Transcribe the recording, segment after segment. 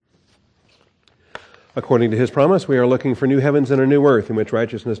According to his promise, we are looking for new heavens and a new earth in which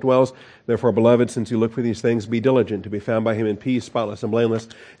righteousness dwells. Therefore, beloved, since you look for these things, be diligent to be found by him in peace, spotless and blameless,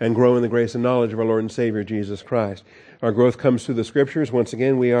 and grow in the grace and knowledge of our Lord and Savior, Jesus Christ. Our growth comes through the Scriptures. Once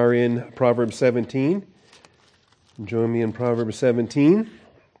again, we are in Proverbs 17. Join me in Proverbs 17.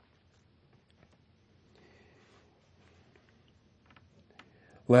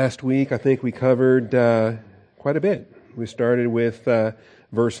 Last week, I think we covered quite a bit. We started with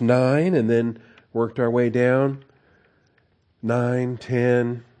verse 9 and then worked our way down. 9,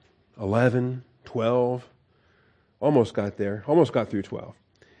 10, 11, 12. Almost got there. Almost got through 12.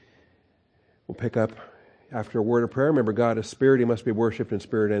 We'll pick up after a word of prayer. Remember, God is spirit. He must be worshipped in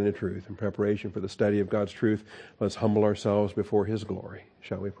spirit and in truth. In preparation for the study of God's truth, let's humble ourselves before his glory.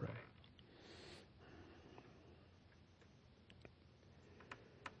 Shall we pray?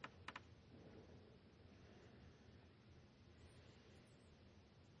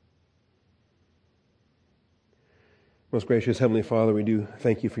 Most gracious Heavenly Father, we do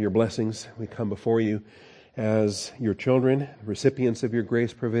thank you for your blessings. We come before you as your children, recipients of your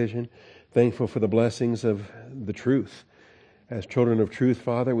grace provision, thankful for the blessings of the truth. As children of truth,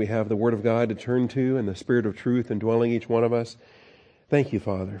 Father, we have the Word of God to turn to and the Spirit of truth indwelling each one of us. Thank you,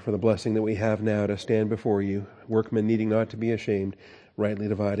 Father, for the blessing that we have now to stand before you, workmen needing not to be ashamed, rightly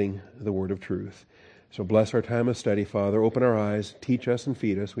dividing the Word of truth. So bless our time of study, Father. Open our eyes, teach us and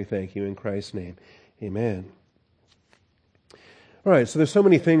feed us. We thank you in Christ's name. Amen. All right, so there's so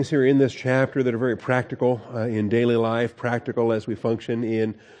many things here in this chapter that are very practical in daily life, practical as we function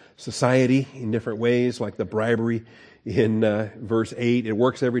in society in different ways, like the bribery in verse 8. It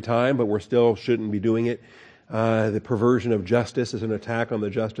works every time, but we still shouldn't be doing it. The perversion of justice is an attack on the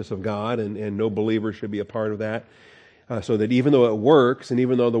justice of God, and no believer should be a part of that. So that even though it works, and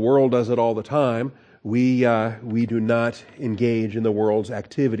even though the world does it all the time, we do not engage in the world's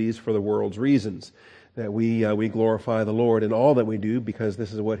activities for the world's reasons. That we glorify the Lord in all that we do, because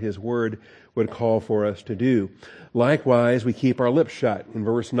this is what his word would call for us to do. Likewise, we keep our lips shut. In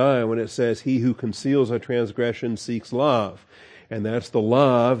verse 9, when it says, he who conceals a transgression seeks love. And that's the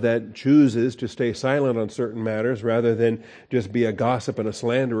love that chooses to stay silent on certain matters rather than just be a gossip and a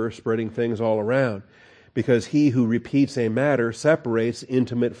slanderer spreading things all around. Because he who repeats a matter separates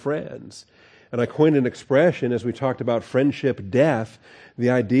intimate friends. And I coined an expression as we talked about friendship death, the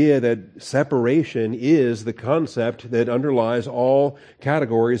idea that separation is the concept that underlies all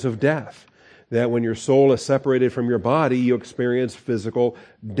categories of death. That when your soul is separated from your body, you experience physical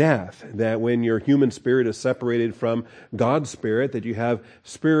death. That when your human spirit is separated from God's spirit, that you have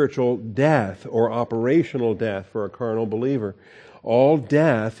spiritual death or operational death for a carnal believer. All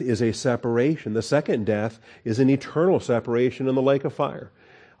death is a separation. The second death is an eternal separation in the lake of fire.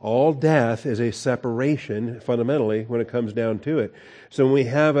 All death is a separation, fundamentally, when it comes down to it. So when we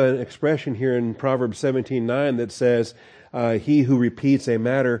have an expression here in Proverbs 17:9 that says, he who repeats a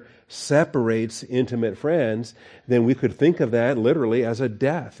matter separates intimate friends, then we could think of that literally as a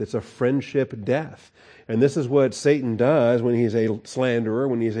death. It's a friendship death. And this is what Satan does when he's a slanderer,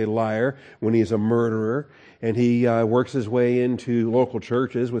 when he's a liar, when he's a murderer. And he works his way into local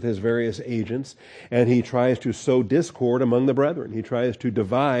churches with his various agents, and he tries to sow discord among the brethren. He tries to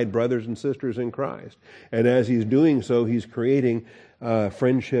divide brothers and sisters in Christ. And as he's doing so, he's creating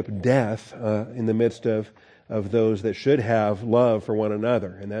friendship death in the midst of those that should have love for one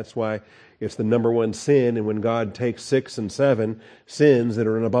another. And that's why it's the number one sin. And when God takes 6 and 7 sins that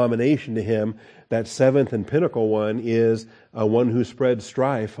are an abomination to him, that seventh and pinnacle one is one who spreads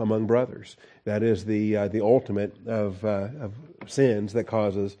strife among brothers. That is the ultimate of sins that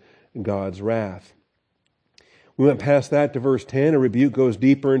causes God's wrath. We went past that to verse 10. A rebuke goes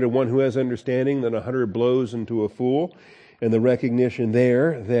deeper into one who has understanding than 100 blows into a fool. And the recognition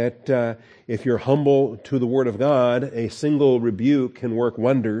there that if you're humble to the Word of God, a single rebuke can work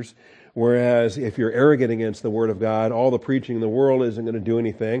wonders. Whereas if you're arrogant against the Word of God, all the preaching in the world isn't going to do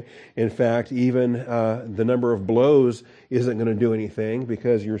anything. In fact, even the number of blows isn't going to do anything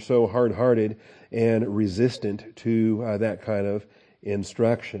because you're so hard-hearted and resistant to that kind of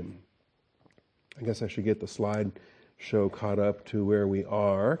instruction. I guess I should get the slideshow caught up to where we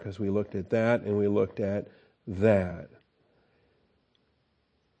are, because we looked at that and we looked at that.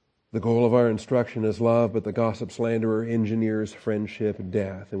 The goal of our instruction is love, but the gossip slanderer engineers friendship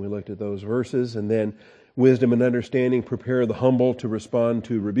death. And we looked at those verses. And then wisdom and understanding prepare the humble to respond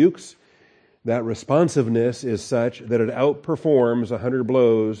to rebukes. That responsiveness is such that it outperforms 100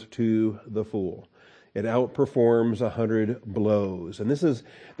 blows to the fool. It outperforms 100 blows. And this is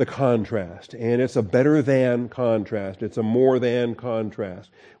the contrast. And it's a better than contrast. It's a more than contrast,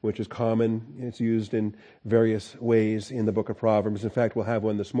 which is common. It's used in various ways in the book of Proverbs. In fact, we'll have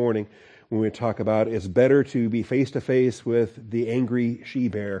one this morning when we talk about it's better to be face to face with the angry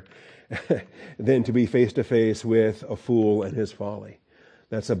she-bear than to be face to face with a fool and his folly.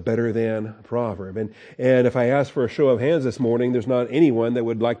 That's a better than proverb. And if I ask for a show of hands this morning, there's not anyone that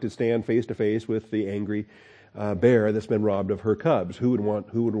would like to stand face to face with the angry bear that's been robbed of her cubs. Who would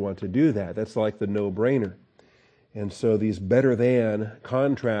want to do that? That's like the no-brainer. And so these better than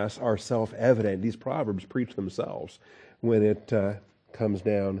contrasts are self-evident. These proverbs preach themselves when it comes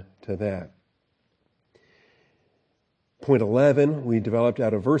down to that. Point 11, we developed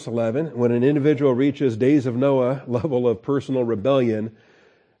out of verse 11. When an individual reaches days of Noah level of personal rebellion,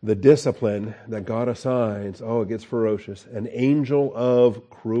 the discipline that God assigns, it gets ferocious. An angel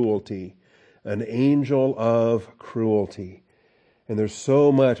of cruelty. An angel of cruelty. And there's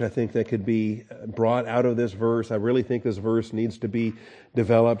so much, I think, that could be brought out of this verse. I really think this verse needs to be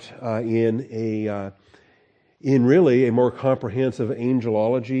developed in really a more comprehensive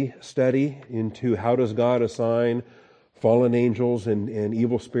angelology study into how does God assign fallen angels and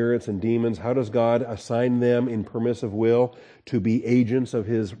evil spirits and demons. How does God assign them in permissive will to be agents of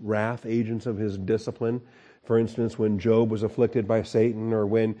His wrath, agents of His discipline? For instance, when Job was afflicted by Satan, or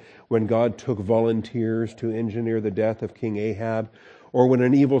when God took volunteers to engineer the death of King Ahab, or when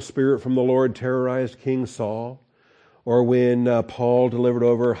an evil spirit from the Lord terrorized King Saul, or when Paul delivered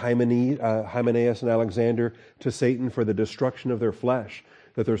over Hymenaeus and Alexander to Satan for the destruction of their flesh,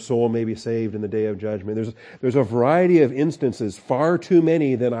 that their soul may be saved in the day of judgment. There's a variety of instances, far too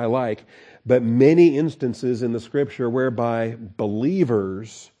many than I like, but many instances in the Scripture whereby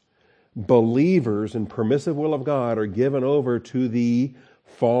believers in permissive will of God are given over to the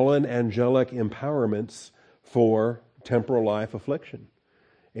fallen angelic empowerments for temporal life affliction.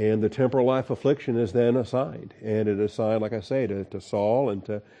 And the temporal life affliction is then assigned. And it is assigned, like I say, to Saul and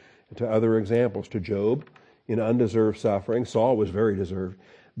to other examples, to Job in undeserved suffering. Saul was very deserved,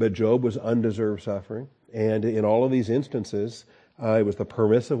 but Job was undeserved suffering. And in all of these instances, it was the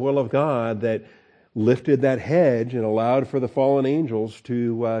permissive will of God that lifted that hedge and allowed for the fallen angels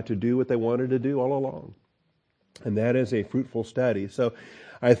to do what they wanted to do all along. And that is a fruitful study. So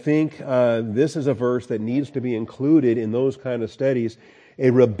I think this is a verse that needs to be included in those kind of studies. A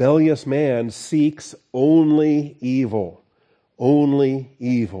rebellious man seeks only evil. Only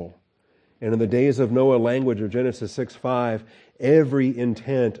evil. And in the days of Noah, language of Genesis 6:5, every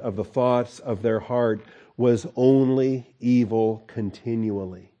intent of the thoughts of their heart was only evil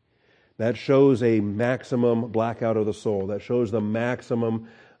continually. That shows a maximum blackout of the soul. That shows the maximum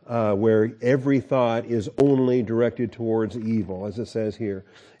where every thought is only directed towards evil, as it says here.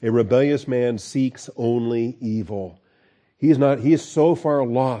 A rebellious man seeks only evil. He is so far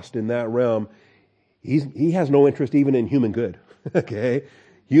lost in that realm, he has no interest even in human good. Okay?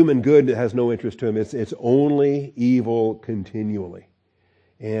 Human good has no interest to him. It's only evil continually.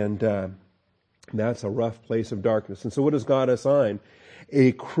 And that's a rough place of darkness. And so what does God assign?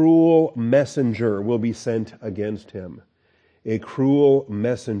 A cruel messenger will be sent against him. A cruel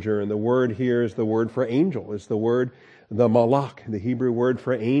messenger. And the word here is the word for angel. It's the malach, the Hebrew word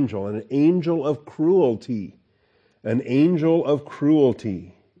for angel. An angel of cruelty. An angel of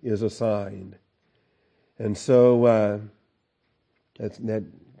cruelty is assigned. And so that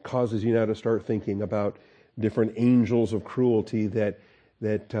causes you now to start thinking about different angels of cruelty that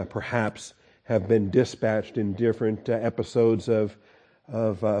perhaps have been dispatched in different episodes of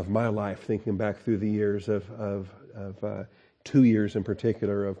my life, thinking back through the years of 2 years in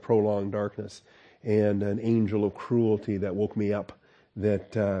particular of prolonged darkness, and an angel of cruelty that woke me up,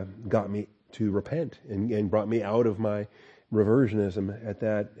 that got me to repent and brought me out of my reversionism at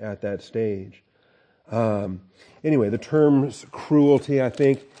that stage. Anyway, the terms cruelty, I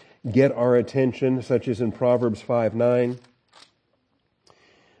think, get our attention, such as in Proverbs 5:9.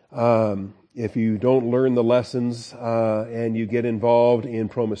 If you don't learn the lessons and you get involved in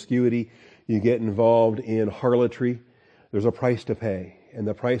promiscuity, you get involved in harlotry, there's a price to pay. And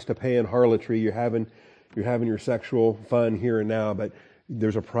the price to pay in harlotry, you're having your sexual fun here and now, but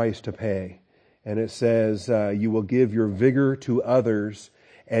there's a price to pay. And it says, you will give your vigor to others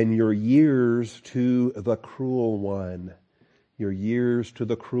and your years to the cruel one. Your years to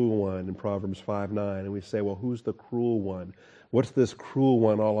the cruel one in Proverbs 5:9. And we say, well, who's the cruel one? What's this cruel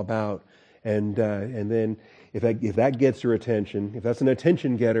one all about? And then if that gets your attention, if that's an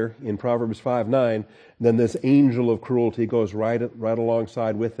attention getter in Proverbs 5:9, then this angel of cruelty goes right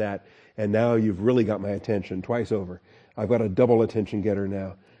alongside with that. And now you've really got my attention twice over. I've got a double attention getter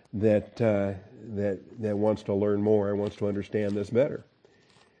now that that wants to learn more and wants to understand this better.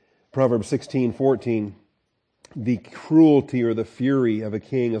 Proverbs 16:14, the cruelty or the fury of a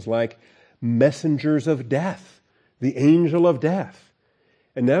king is like messengers of death, the angel of death.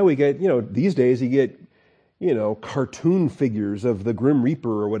 And now we get, these days you get, cartoon figures of the Grim Reaper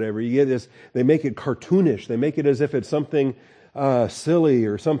or whatever. You get this, they make it cartoonish. They make it as if it's something silly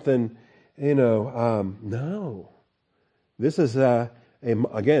or something, no. This is, again,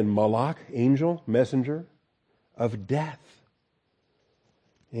 Malach, angel, messenger of death.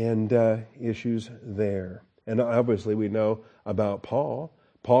 And issues there. And obviously we know about Paul.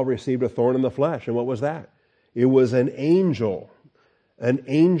 Paul received a thorn in the flesh. And what was that? It was an angel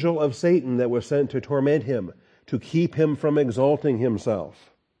of Satan that was sent to torment him, to keep him from exalting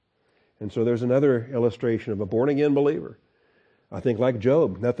himself. And so there's another illustration of a born-again believer. I think like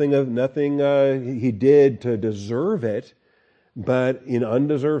Job, nothing he did to deserve it, but in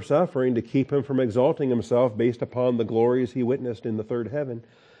undeserved suffering to keep him from exalting himself based upon the glories he witnessed in the third heaven.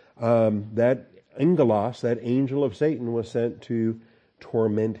 That angelos, that angel of Satan, was sent to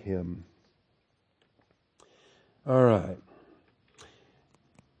torment him. All right.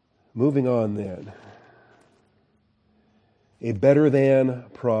 Moving on then. A better than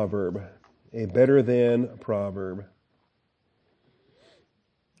proverb. A better than proverb.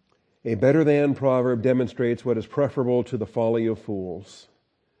 A better than proverb demonstrates what is preferable to the folly of fools.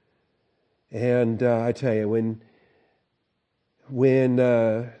 And I tell you, when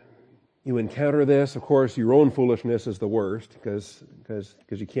you encounter this, of course, your own foolishness is the worst because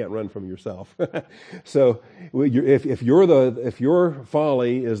you can't run from yourself. So if your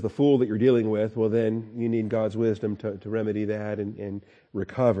folly is the fool that you're dealing with, well, then you need God's wisdom to remedy that and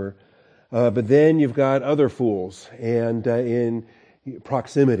recover. But then you've got other fools and in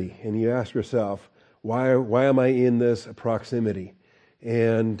proximity, and you ask yourself, why am I in this proximity?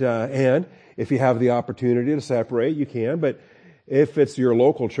 And if you have the opportunity to separate, you can. But if it's your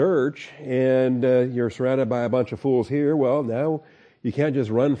local church and you're surrounded by a bunch of fools here, well, now you can't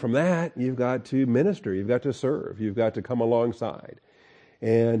just run from that. You've got to minister. You've got to serve. You've got to come alongside.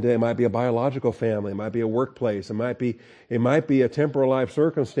 And it might be a biological family. It might be a workplace. It might be a temporal life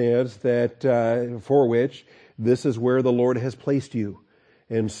circumstance that for which this is where the Lord has placed you.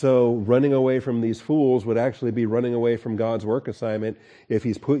 And so running away from these fools would actually be running away from God's work assignment if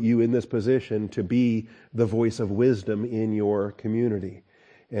He's put you in this position to be the voice of wisdom in your community.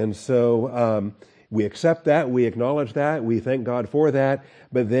 And so we accept that, we acknowledge that, we thank God for that,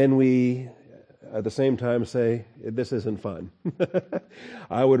 but then we at the same time say, this isn't fun.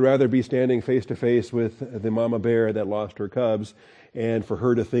 I would rather be standing face to face with the mama bear that lost her cubs, and for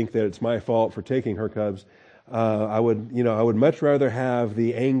her to think that it's my fault for taking her cubs. I would much rather have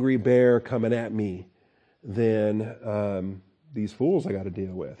the angry bear coming at me than these fools I got to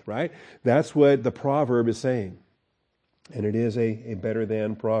deal with, right? That's what the proverb is saying. And it is a better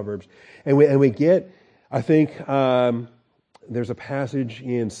than Proverbs. And we get, I think, there's a passage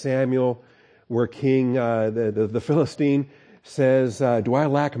in Samuel where King, the Philistine says, do I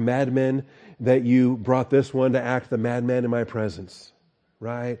lack madmen that you brought this one to act the madman in my presence?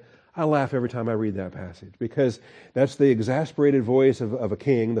 Right? I laugh every time I read that passage because that's the exasperated voice of a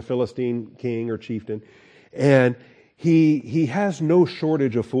king, the Philistine king or chieftain. And he has no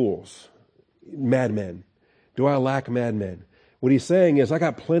shortage of fools, madmen. Do I lack madmen? What he's saying is, I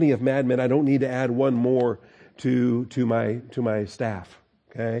got plenty of madmen. I don't need to add one more to my staff.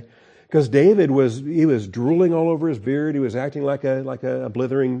 Okay? Because David was drooling all over his beard. He was acting like a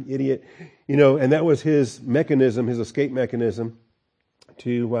blithering idiot, and that was his mechanism, his escape mechanism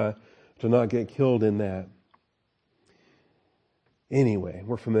to not get killed in that. Anyway,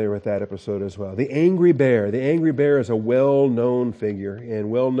 we're familiar with that episode as well. The angry bear. The angry bear is a well-known figure and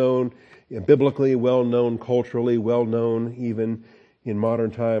well-known biblically, well-known culturally, well-known even in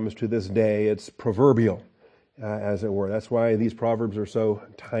modern times to this day. It's proverbial, as it were. That's why these proverbs are so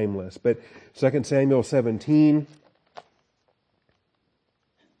timeless. But 2 Samuel 17,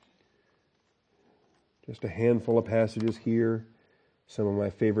 just a handful of passages here. Some of my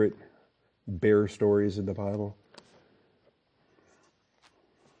favorite bear stories in the Bible.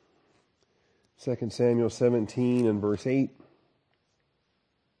 2 Samuel 17 and verse 8.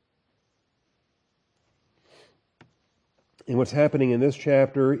 And what's happening in this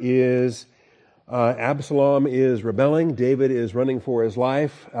chapter is Absalom is rebelling. David is running for his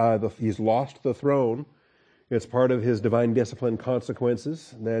life. He's lost the throne. It's part of his divine discipline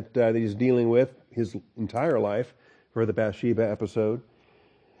consequences that he's dealing with his entire life for the Bathsheba episode.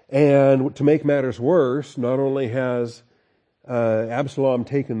 And to make matters worse, not only has Absalom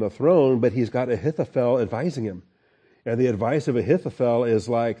taken the throne, but he's got Ahithophel advising him. And the advice of Ahithophel is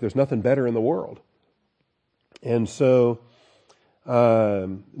like, there's nothing better in the world. And so,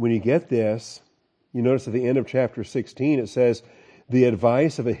 when you get this, you notice at the end of chapter 16, it says, the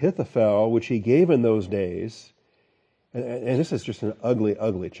advice of Ahithophel, which he gave in those days, and this is just an ugly,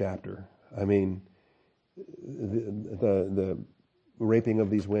 ugly chapter. I mean, the raping of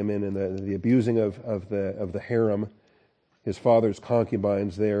these women and the abusing of the harem, his father's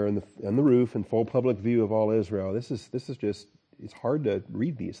concubines there on the roof in full public view of all Israel. This is just, it's hard to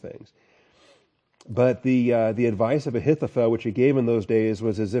read these things. But the advice of Ahithophel, which he gave in those days,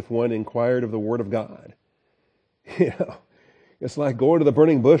 was as if one inquired of the word of God. You know, it's like going to the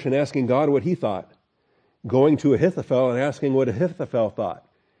burning bush and asking God what he thought. Going to Ahithophel and asking what Ahithophel thought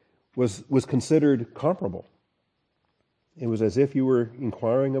was considered comparable. It was as if you were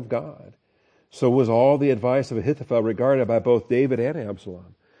inquiring of God. So was all the advice of Ahithophel regarded by both David and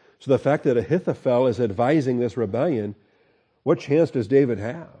Absalom. So the fact that Ahithophel is advising this rebellion, what chance does David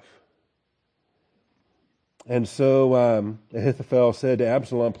have? And so Ahithophel said to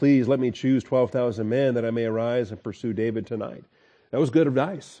Absalom, please let me choose 12,000 men that I may arise and pursue David tonight. That was good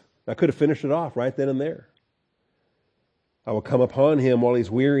advice. I could have finished it off right then and there. I will come upon him while he's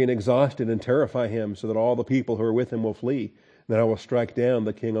weary and exhausted and terrify him so that all the people who are with him will flee. Then I will strike down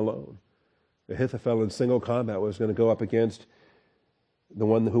the king alone. Ahithophel in single combat was going to go up against the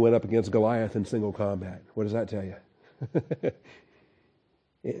one who went up against Goliath in single combat. What does that tell you?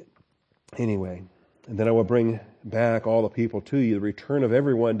 Anyway, and then I will bring back all the people to you. The return of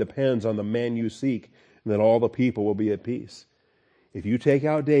everyone depends on the man you seek, and then all the people will be at peace. If you take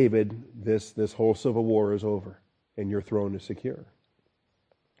out David, this whole civil war is over, and your throne is secure.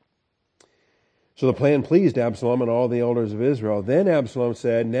 So the plan pleased Absalom and all the elders of Israel. Then Absalom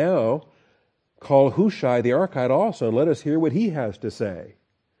said, now call Hushai the Archite also, and let us hear what he has to say.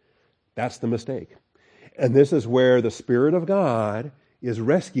 That's the mistake. And this is where the Spirit of God is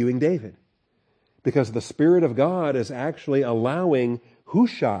rescuing David. Because the Spirit of God is actually allowing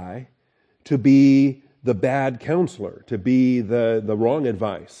Hushai to be the bad counselor, to be the wrong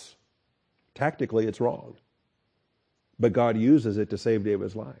advice. Tactically, it's wrong. But God uses it to save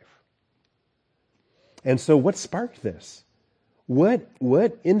David's life. And so what sparked this?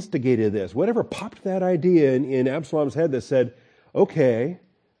 What instigated this? Whatever popped that idea in Absalom's head that said, okay,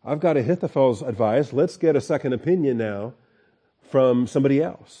 I've got Ahithophel's advice. Let's get a second opinion now from somebody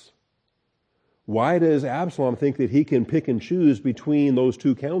else. Why does Absalom think that he can pick and choose between those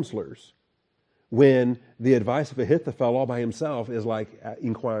two counselors when the advice of Ahithophel all by himself is like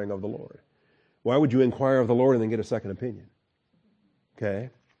inquiring of the Lord? Why would you inquire of the Lord and then get a second opinion?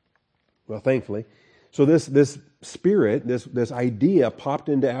 Okay. Well, thankfully. So this spirit, this idea popped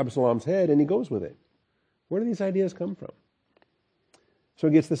into Absalom's head and he goes with it. Where do these ideas come from? So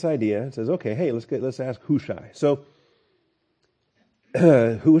he gets this idea and says, okay, hey, let's ask Hushai. So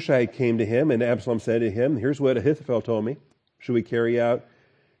Hushai came to him and Absalom said to him, here's what Ahithophel told me. Should we carry out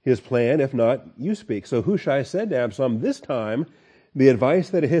his plan? If not, you speak. So Hushai said to Absalom, this time the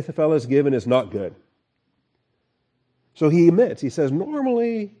advice that Ahithophel has given is not good. So he admits, he says,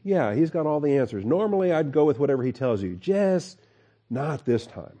 normally, yeah, he's got all the answers. Normally I'd go with whatever he tells you, just not this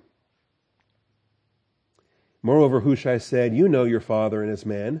time. Moreover, Hushai said, you know your father and his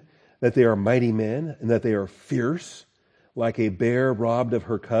men, that they are mighty men and that they are fierce, like a bear robbed of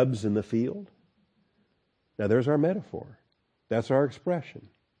her cubs in the field. Now there's our metaphor. That's our expression.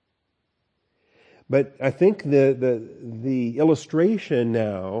 But I think the illustration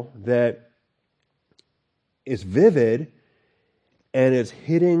now that is vivid and it's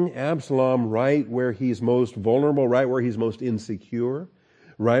hitting Absalom right where he's most vulnerable, right where he's most insecure,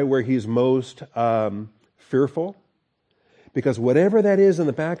 right where he's most fearful. Because whatever that is in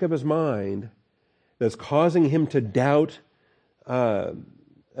the back of his mind that's causing him to doubt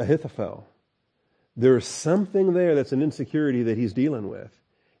Ahithophel, there's something there that's an insecurity that he's dealing with.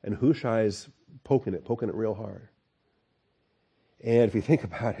 And Hushai's poking it real hard. And if you think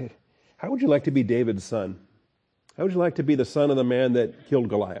about it, how would you like to be David's son? How would you like to be the son of the man that killed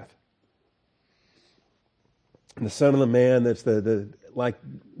Goliath? And the son of the man that's the like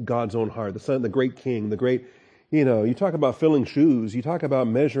God's own heart, the son, the great king, the great, you talk about filling shoes, you talk about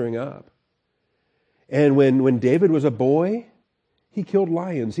measuring up. And when David was a boy, he killed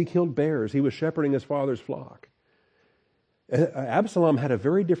lions, he killed bears, he was shepherding his father's flock. Absalom had a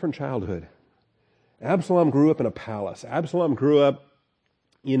very different childhood. Absalom grew up in a palace. Absalom grew up,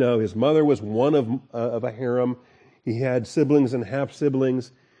 his mother was one of a harem. He had siblings and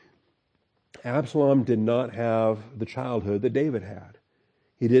half-siblings. Absalom did not have the childhood that David had.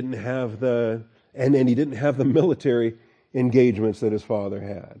 He didn't have and he didn't have the military engagements that his father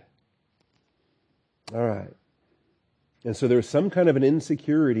had. All right. And so there's some kind of an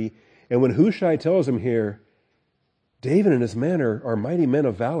insecurity. And when Hushai tells him here, David and his men are mighty men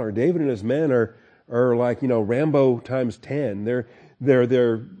of valor. David and his men are like, Rambo times 10.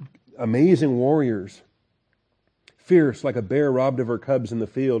 They're amazing warriors. Fierce like a bear robbed of her cubs in the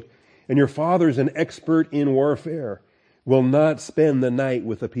field. And your father's an expert in warfare, will not spend the night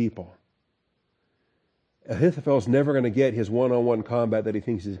with the people. Ahithophel's never going to get his one-on-one combat that he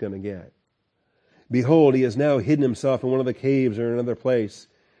thinks he's going to get. Behold, he has now hidden himself in one of the caves or in another place.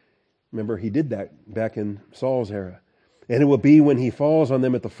 Remember, he did that back in Saul's era. And it will be when he falls on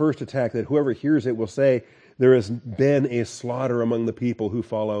them at the first attack that whoever hears it will say, there has been a slaughter among the people who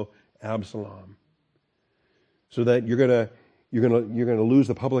follow Absalom. So that you're going to lose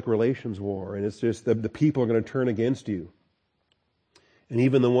the public relations war, and it's just the people are going to turn against you. And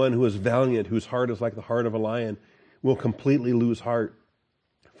even the one who is valiant, whose heart is like the heart of a lion, will completely lose heart.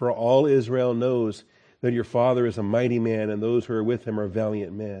 For all Israel knows that your father is a mighty man, and those who are with him are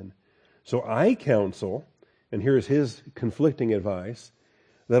valiant men. So I counsel, and here's his conflicting advice,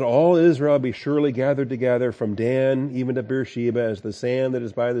 that all Israel be surely gathered together from Dan even to Beersheba as the sand that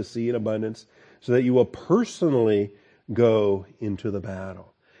is by the sea in abundance, so that you will personally go into the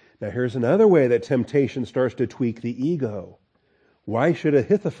battle. Now here's another way that temptation starts to tweak the ego. Why should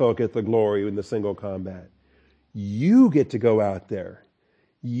Ahithophel get the glory in the single combat? You get to go out there.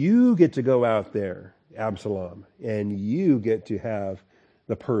 You get to go out there, Absalom, and you get to have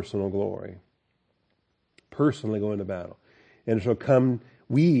the personal glory. Personally go into battle. And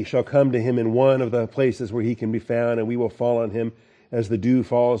we shall come to him in one of the places where he can be found, and we will fall on him as the dew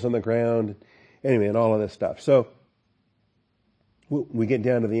falls on the ground. Anyway, and all of this stuff. So we get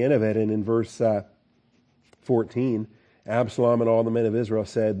down to the end of it, and in verse 14, Absalom and all the men of Israel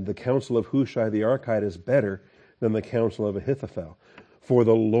said, the counsel of Hushai the Archite is better than the counsel of Ahithophel. For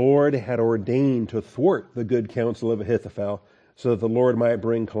the Lord had ordained to thwart the good counsel of Ahithophel, so that the Lord might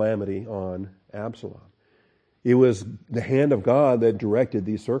bring calamity on Absalom. It was the hand of God that directed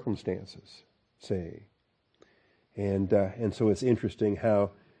these circumstances, see. And so it's interesting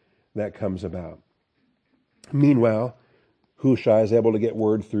how that comes about. Meanwhile, Hushai is able to get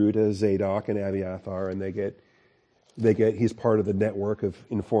word through to Zadok and Abiathar, and he's part of the network of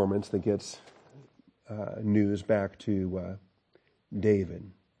informants that gets news back to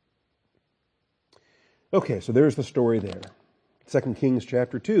David. Okay, so there's the story there. 2 Kings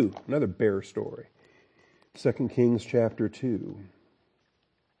chapter 2, another bear story. 2 Kings chapter 2.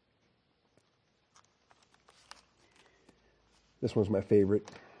 This one's my favorite.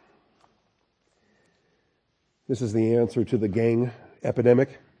 This is the answer to the gang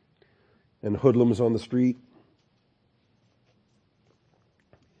epidemic and hoodlums on the street.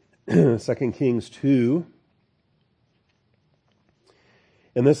 2 Kings 2.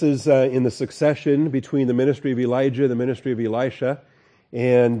 And this is in the succession between the ministry of Elijah and the ministry of Elisha.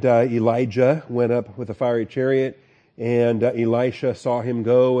 And Elijah went up with a fiery chariot, and Elisha saw him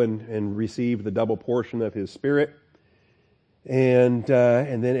go and receive the double portion of his spirit. And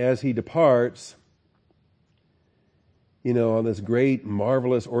then as he departs, on this great,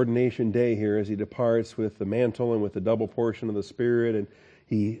 marvelous ordination day here, as he departs with the mantle and with the double portion of the Spirit, and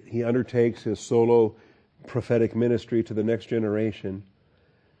he undertakes his solo prophetic ministry to the next generation.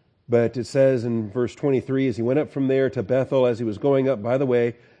 But it says in verse 23, as he went up from there to Bethel, as he was going up, by the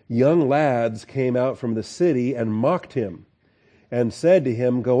way, young lads came out from the city and mocked him and said to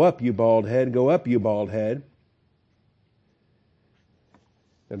him, "Go up, you bald head, go up, you bald head."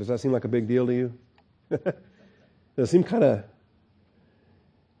 Now, does that seem like a big deal to you? Does it seem kind of,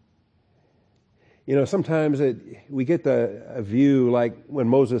 sometimes we get a view like when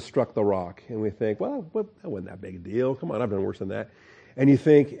Moses struck the rock, and we think, well, that wasn't that big a deal. Come on, I've done worse than that. And you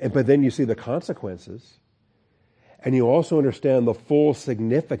think, but then you see the consequences, and you also understand the full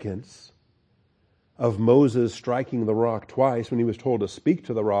significance of Moses striking the rock twice when he was told to speak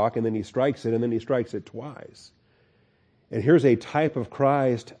to the rock, and then he strikes it, and then he strikes it twice. And here's a type of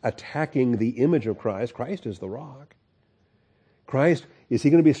Christ attacking the image of Christ. Christ is the rock. Christ, is he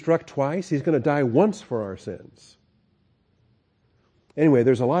going to be struck twice? He's going to die once for our sins. Anyway,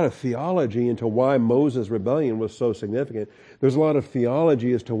 there's a lot of theology into why Moses' rebellion was so significant. There's a lot of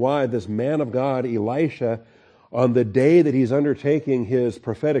theology as to why this man of God, Elisha, on the day that he's undertaking his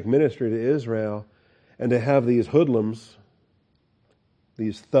prophetic ministry to Israel, and to have these hoodlums,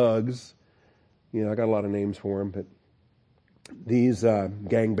 these thugs, I got a lot of names for them, but these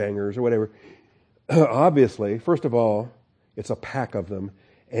gangbangers or whatever, obviously, first of all, it's a pack of them,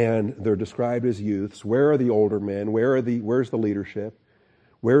 and they're described as youths. Where are the older men? Where's the leadership?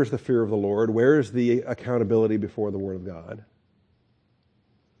 Where's the fear of the Lord? Where's the accountability before the Word of God?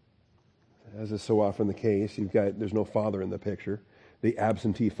 as is so often the case. There's no father in the picture. The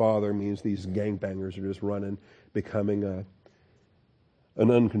absentee father means these gangbangers are just running, becoming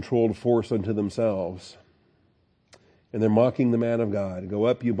an uncontrolled force unto themselves. And they're mocking the man of God. Go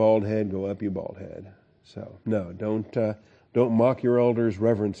up, you bald head. Go up, you bald head. So, no, don't mock your elders.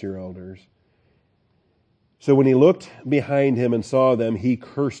 Reverence your elders. So when he looked behind him and saw them, he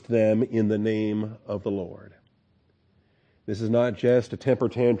cursed them in the name of the Lord. This is not just a temper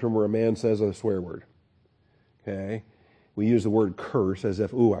tantrum where a man says a swear word. Okay? We use the word curse as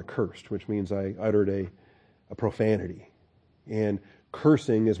if, I cursed, which means I uttered a profanity. And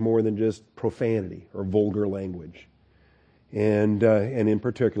cursing is more than just profanity or vulgar language. And in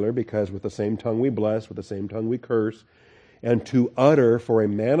particular, because with the same tongue we bless, with the same tongue we curse, and to utter, for a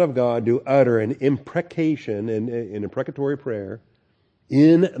man of God to utter an imprecation, an imprecatory prayer,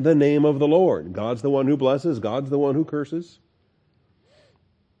 in the name of the Lord. God's the one who blesses, God's the one who curses.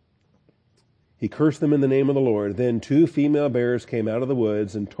 He cursed them in the name of the Lord. Then 2 female bears came out of the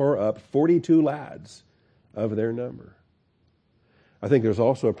woods and tore up 42 lads of their number. I think there's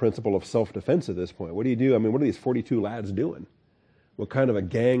also a principle of self-defense at this point. What do you do? I mean, what are these 42 lads doing? What kind of a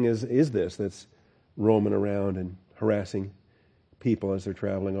gang is this that's roaming around and harassing people as they're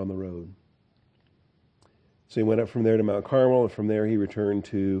traveling on the road? So he went up from there to Mount Carmel, and from there he returned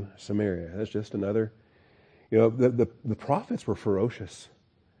to Samaria. That's just another, the prophets were ferocious.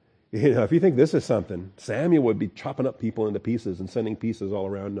 If you think this is something, Samuel would be chopping up people into pieces and sending pieces all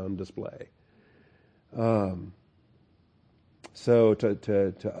around on display. So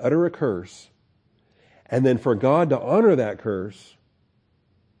to utter a curse, and then for God to honor that curse,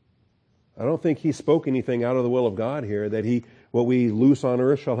 I don't think he spoke anything out of the will of God here, that what we loose on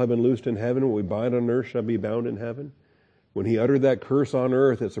earth shall have been loosed in heaven, what we bind on earth shall be bound in heaven. When he uttered that curse on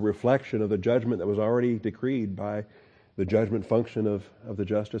earth, it's a reflection of the judgment that was already decreed by the judgment function of the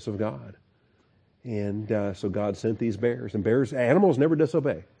justice of God. And so God sent these bears. And animals never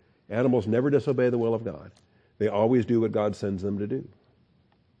disobey. Animals never disobey the will of God. They always do what God sends them to do.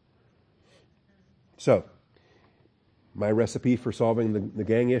 So, my recipe for solving the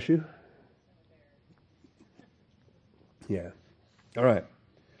gang issue? Yeah. All right.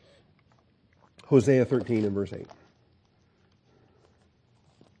 Hosea 13 and verse 8.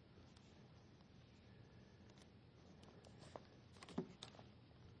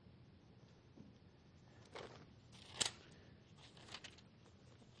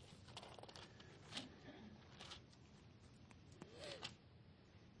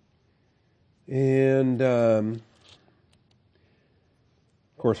 And, of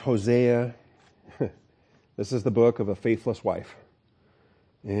course, Hosea, this is the book of a faithless wife.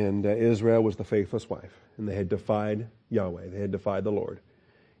 And Israel was the faithless wife. And they had defied Yahweh. They had defied the Lord.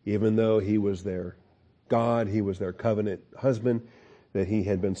 Even though he was their God, he was their covenant husband, that he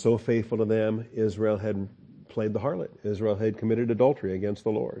had been so faithful to them, Israel had played the harlot. Israel had committed adultery against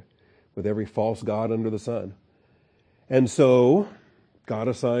the Lord with every false god under the sun. And so God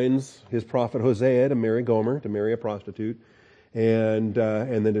assigns his prophet Hosea to marry Gomer, to marry a prostitute, and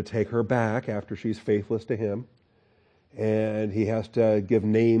then to take her back after she's faithless to him. And he has to give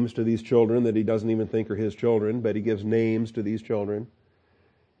names to these children that he doesn't even think are his children, but he gives names to these children.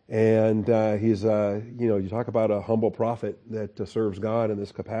 And he's, you talk about a humble prophet that serves God in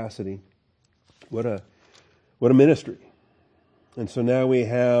this capacity. What a ministry. And so now we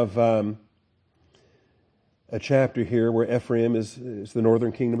have a chapter here where Ephraim is the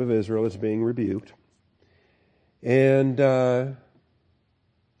northern kingdom of Israel is being rebuked. And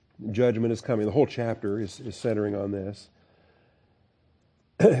judgment is coming. The whole chapter is centering on this.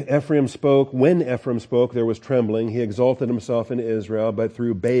 When Ephraim spoke, there was trembling. He exalted himself in Israel, but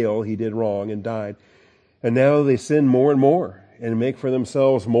through Baal he did wrong and died. And now they sin more and more and make for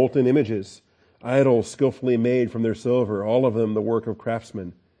themselves molten images, idols skillfully made from their silver, all of them the work of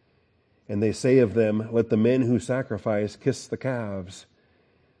craftsmen. And they say of them, let the men who sacrifice kiss the calves.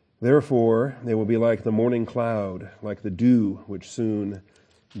 Therefore, they will be like the morning cloud, like the dew which soon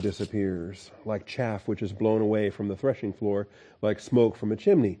disappears, like chaff which is blown away from the threshing floor, like smoke from a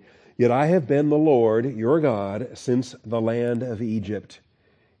chimney. Yet I have been the Lord, your God, since the land of Egypt,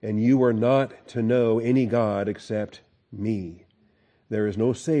 and you are not to know any God except me. There is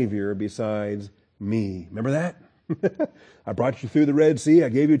no Savior besides me. Remember that? I brought you through the Red Sea. I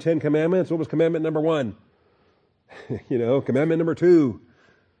gave you 10 commandments. What was commandment number 1? Commandment number 2.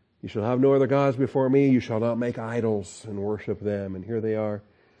 You shall have no other gods before me. You shall not make idols and worship them. And here they are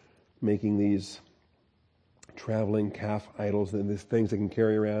making these traveling calf idols and these things they can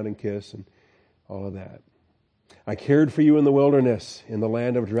carry around and kiss and all of that. I cared for you in the wilderness, in the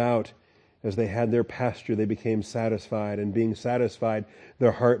land of drought. As they had their pasture, they became satisfied, and being satisfied,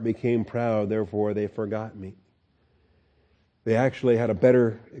 their heart became proud, therefore they forgot me. They actually had a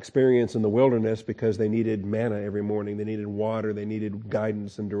better experience in the wilderness because they needed manna every morning. They needed water. They needed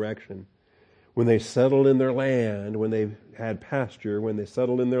guidance and direction. When they settled in their land, when they had pasture, when they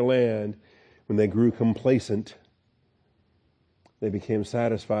settled in their land, when they grew complacent, they became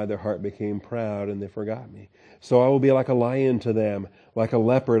satisfied, their heart became proud, and they forgot me. So I will be like a lion to them. Like a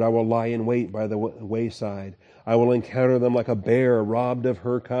leopard, I will lie in wait by the wayside. I will encounter them like a bear robbed of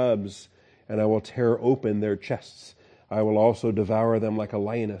her cubs, and I will tear open their chests. I will also devour them like a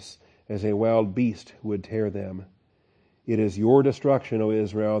lioness, as a wild beast would tear them. It is your destruction, O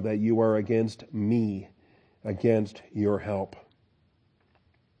Israel, that you are against me, against your help.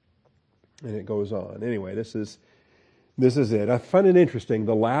 And it goes on. Anyway, this is it. I find it interesting.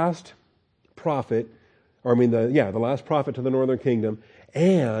 The last prophet, the last prophet to the northern kingdom,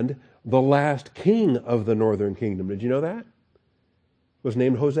 and the last king of the northern kingdom. Did you know that? Was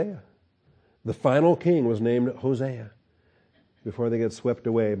named Hosea. The final king was named Hosea before they get swept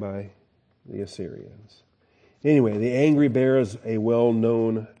away by the Assyrians. Anyway, the angry bear is a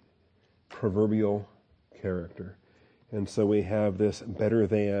well-known proverbial character. And so we have this better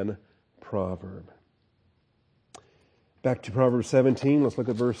than proverb. Back to Proverbs 17, let's look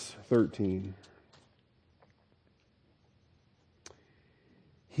at verse 13.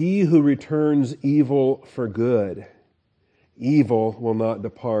 He who returns evil for good, evil will not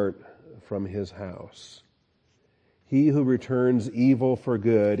depart from his house. He who returns evil for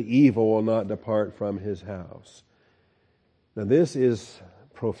good, evil will not depart from his house. Now this is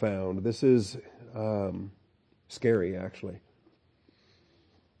profound. This is scary, actually.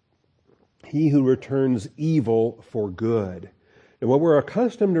 He who returns evil for good. And what we're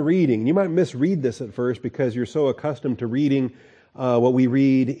accustomed to reading, you might misread this at first because you're so accustomed to reading what we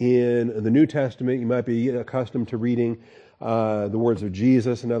read in the New Testament. You might be accustomed to reading the words of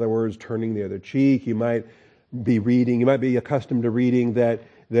Jesus, in other words, turning the other cheek. You might be accustomed to reading that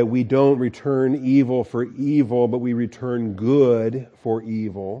we don't return evil for evil, but we return good for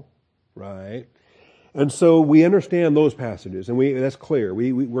evil, right? And so we understand those passages, and that's clear.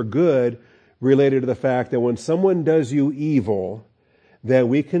 We're good related to the fact that when someone does you evil, that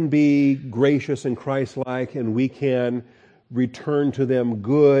we can be gracious and Christ-like, and we can return to them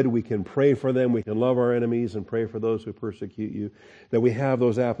good. We can pray for them. We can love our enemies and pray for those who persecute you. That we have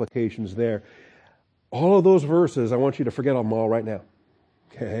those applications there. All of those verses, I want you to forget them all right now.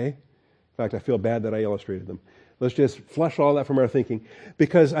 Okay? In fact, I feel bad that I illustrated them. Let's just flush all that from our thinking.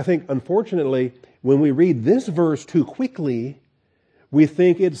 Because I think, unfortunately, when we read this verse too quickly, we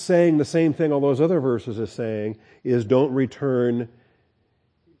think it's saying the same thing all those other verses are saying, is don't return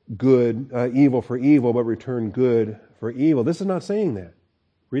evil for evil, but return good for evil. This is not saying that.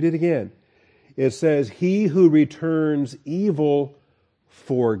 Read it again. It says, he who returns evil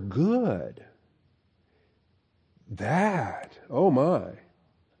for good. Oh my.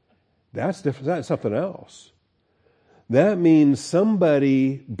 That's different. That's something else. That means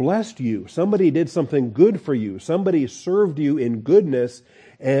somebody blessed you. Somebody did something good for you. Somebody served you in goodness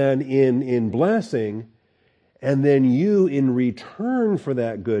and in blessing. And then you, in return for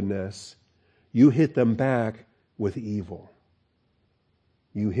that goodness, you hit them back with evil.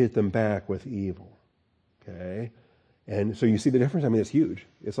 You hit them back with evil. Okay? And so you see the difference? I mean, it's huge.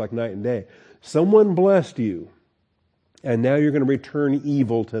 It's like night and day. Someone blessed you, and now you're going to return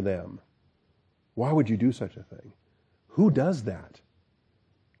evil to them. Why would you do such a thing? Who does that?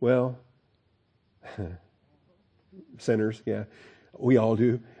 Well, sinners, yeah. We all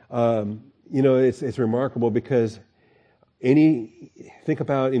do. It's remarkable because think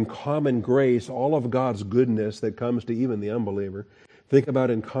about in common grace all of God's goodness that comes to even the unbeliever. Think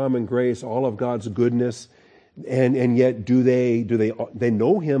about in common grace all of God's goodness, and yet do they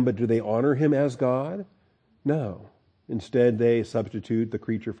know Him, but do they honor Him as God? No. Instead, they substitute the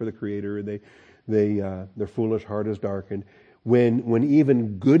creature for the Creator. Their foolish heart is darkened. When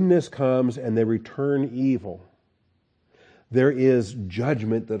even goodness comes and they return evil, there is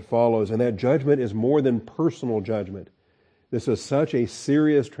judgment that follows, and that judgment is more than personal judgment. This is such a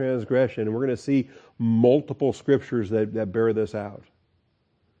serious transgression, and we're going to see multiple scriptures that bear this out.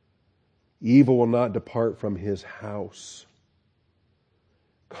 Evil will not depart from his house.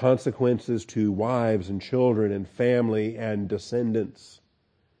 Consequences to wives and children and family and descendants.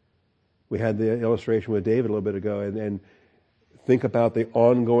 We had the illustration with David a little bit ago, and think about the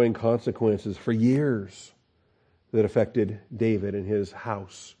ongoing consequences for years that affected David and his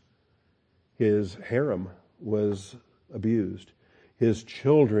house. His harem was abused. His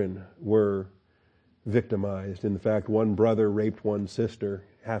children were victimized. In fact, one brother raped one sister,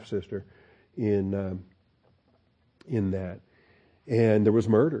 half-sister, in that. And there was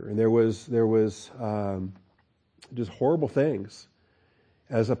murder, and there was just horrible things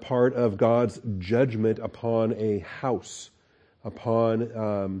as a part of God's judgment upon a house,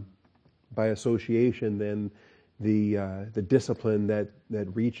 upon by association then the discipline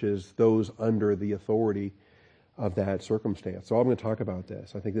that reaches those under the authority of that circumstance. So I'm going to talk about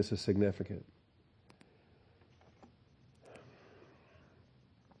this. I think this is significant.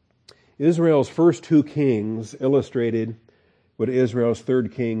 Israel's first two kings illustrated what Israel's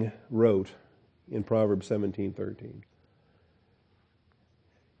third king wrote in Proverbs 17:13.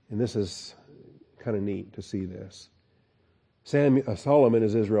 And this is kind of neat to see this. Solomon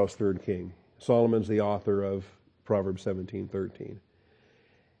is Israel's third king. Solomon's the author of Proverbs 17:13.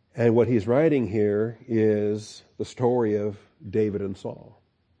 And what he's writing here is the story of David and Saul.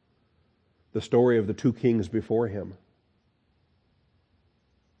 The story of the two kings before him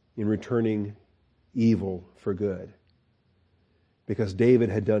in returning evil for good. Because David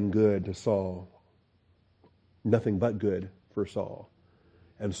had done good to Saul, nothing but good for Saul.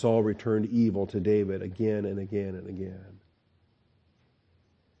 And Saul returned evil to David again and again and again.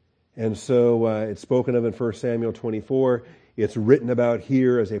 And so it's spoken of in 1 Samuel 24. It's written about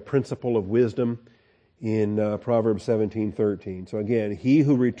here as a principle of wisdom in Proverbs 17:13. So again, he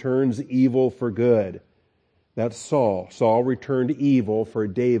who returns evil for good, that's Saul. Saul returned evil for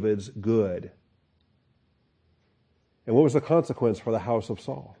David's good. And what was the consequence for the house of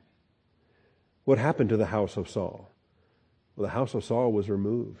Saul? What happened to the house of Saul? Well, the house of Saul was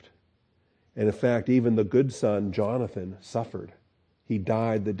removed. And in fact, even the good son, Jonathan, suffered. He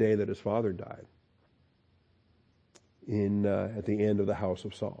died the day that his father died at the end of the house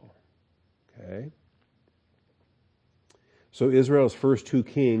of Saul. Okay? So Israel's first two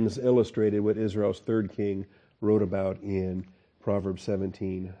kings illustrated what Israel's third king wrote about in Proverbs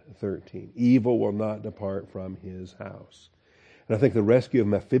 17:13. Evil will not depart from his house. And I think the rescue of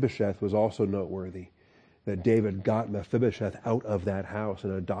Mephibosheth was also noteworthy. That David got Mephibosheth out of that house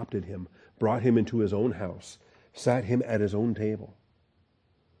and adopted him, brought him into his own house, sat him at his own table.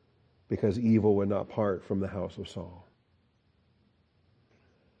 Because evil would not part from the house of Saul.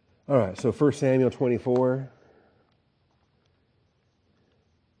 All right, so 1 Samuel 24.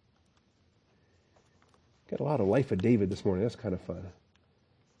 Got a lot of life of David this morning. That's kind of fun.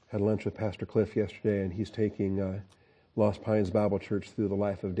 Had lunch with Pastor Cliff yesterday, and he's taking Lost Pines Bible Church through the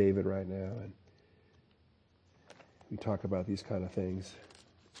life of David right now. And we talk about these kind of things.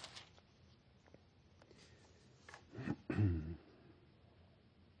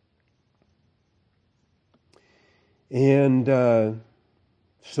 And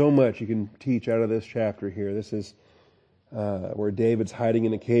so much you can teach out of this chapter here. This is where David's hiding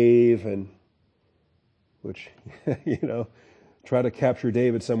in a cave, and which, try to capture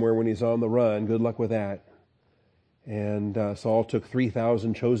David somewhere when he's on the run. Good luck with that. And Saul took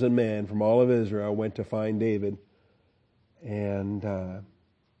 3,000 chosen men from all of Israel, went to find David, and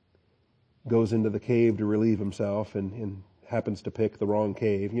goes into the cave to relieve himself, and happens to pick the wrong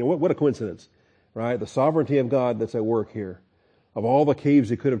cave. What a coincidence, right? The sovereignty of God that's at work here. Of all the caves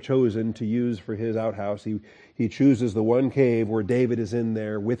he could have chosen to use for his outhouse, he chooses the one cave where David is in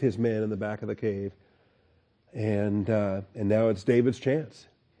there with his men in the back of the cave. And now it's David's chance.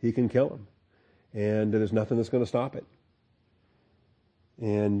 He can kill him. And there's nothing that's going to stop it.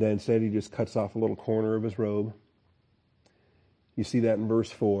 And instead he just cuts off a little corner of his robe. You see that in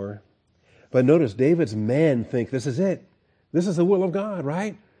verse 4. But notice David's men think this is it. This is the will of God,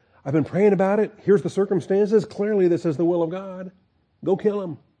 right? I've been praying about it. Here's the circumstances. Clearly this is the will of God. Go kill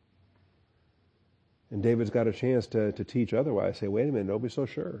him. And David's got a chance to teach otherwise. Say, wait a minute, don't be so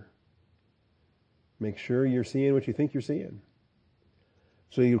sure. Make sure you're seeing what you think you're seeing.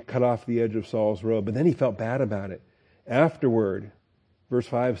 So you cut off the edge of Saul's robe. But then he felt bad about it. Afterward, verse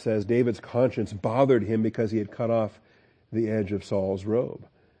 5 says, David's conscience bothered him because he had cut off the edge of Saul's robe.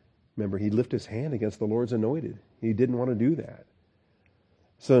 Remember, he lifted his hand against the Lord's anointed. He didn't want to do that.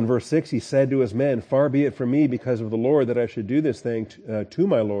 So in verse 6, he said to his men, far be it from me because of the Lord that I should do this thing to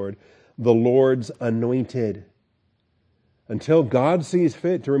my Lord, the Lord's anointed. Until God sees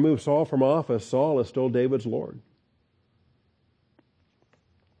fit to remove Saul from office, Saul is still David's Lord.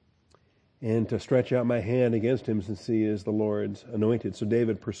 And to stretch out my hand against him since he is the Lord's anointed. So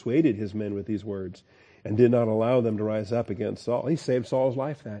David persuaded his men with these words and did not allow them to rise up against Saul. He saved Saul's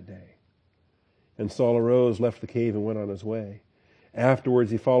life that day. And Saul arose, left the cave, and went on his way.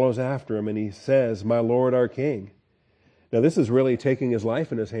 Afterwards, he follows after him, and he says, my Lord, our King. Now, this is really taking his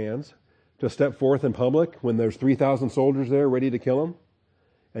life in his hands to step forth in public when there's 3,000 soldiers there ready to kill him.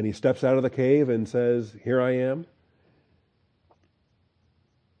 And he steps out of the cave and says, here I am.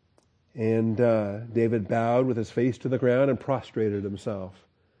 And David bowed with his face to the ground and prostrated himself.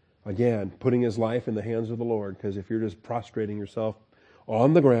 Again, putting his life in the hands of the Lord, because if you're just prostrating yourself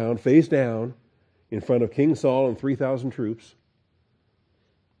on the ground, face down, in front of King Saul and 3,000 troops,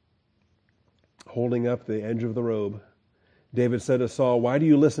 holding up the edge of the robe, David said to Saul, "Why do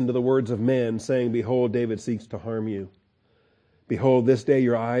you listen to the words of men, saying, 'Behold, David seeks to harm you'? Behold, this day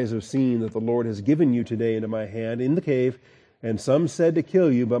your eyes have seen that the Lord has given you today into my hand in the cave, and some said to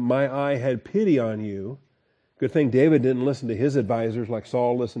kill you, but my eye had pity on you." Good thing David didn't listen to his advisors like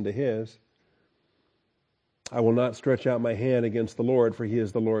Saul listened to his. "I will not stretch out my hand against the Lord, for he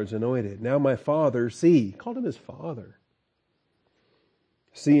is the Lord's anointed. Now my father, see," he called him his father,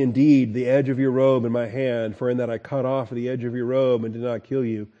 "see indeed the edge of your robe in my hand, for in that I cut off the edge of your robe and did not kill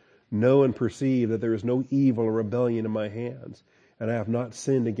you, know and perceive that there is no evil or rebellion in my hands, and I have not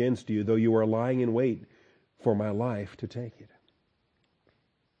sinned against you, though you are lying in wait for my life to take it."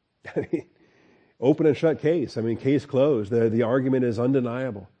 I mean, open and shut case. Case closed. The argument is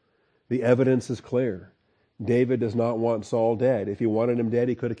undeniable. The evidence is clear. David does not want Saul dead. If he wanted him dead,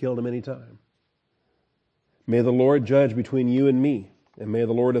 he could have killed him any time. "May the Lord judge between you and me, and may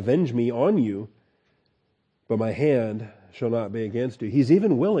the Lord avenge me on you, but my hand shall not be against you." He's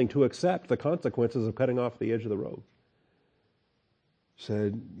even willing to accept the consequences of cutting off the edge of the robe.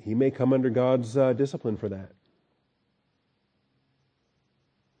 Said he may come under God's discipline for that.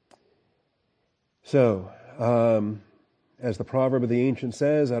 So, as the proverb of the ancient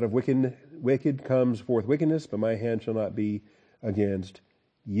says, out of wicked comes forth wickedness, but my hand shall not be against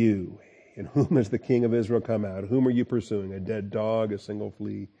you. In whom has the king of Israel come out? Whom are you pursuing? A dead dog, a single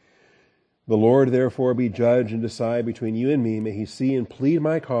flea? The Lord therefore be judge and decide between you and me. May he see and plead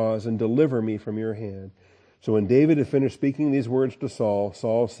my cause and deliver me from your hand. So when David had finished speaking these words to Saul,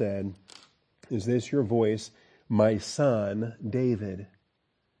 Saul said, "Is this your voice, my son David?"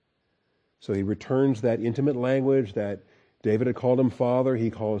 So he returns that intimate language that David had called him father. He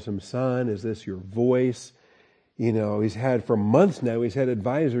calls him son. "Is this your voice?" He's had for months now, he's had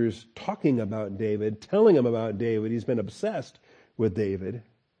advisors talking about David, telling him about David. He's been obsessed with David.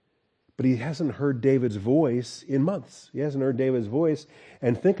 But he hasn't heard David's voice in months. He hasn't heard David's voice.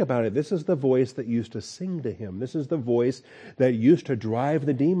 And think about it. This is the voice that used to sing to him. This is the voice that used to drive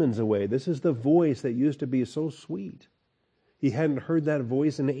the demons away. This is the voice that used to be so sweet. He hadn't heard that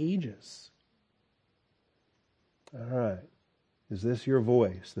voice in ages. All right. "Is this your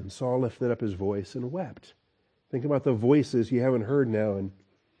voice?" Then Saul lifted up his voice and wept. Think about the voices you haven't heard now, and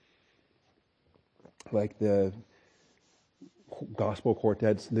like the gospel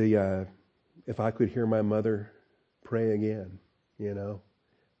quartets, "If I could hear my mother pray again,"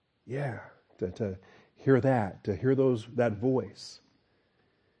 Yeah, to hear that, to hear that voice.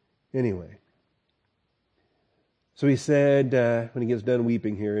 Anyway. So he said, when he gets done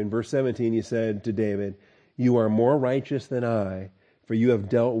weeping here, in verse 17, he said to David, "You are more righteous than I, for you have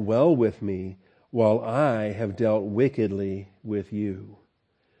dealt well with me, while I have dealt wickedly with you.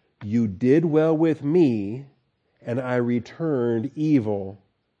 You did well with me, and I returned evil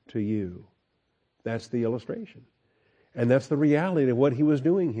to you." That's the illustration. And that's the reality of what he was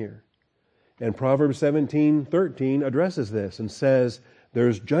doing here. And Proverbs 17:13 addresses this and says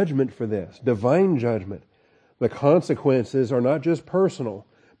there's judgment for this, divine judgment. The consequences are not just personal,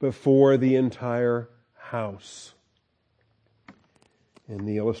 but for the entire house. And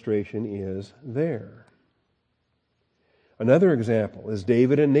the illustration is there. Another example is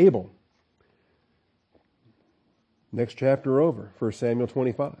David and Nabal. Next chapter over, 1 Samuel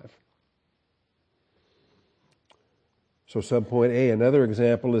 25. So subpoint A, another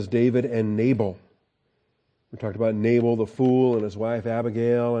example is David and Nabal. We talked about Nabal the fool and his wife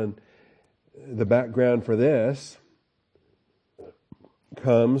Abigail, and the background for this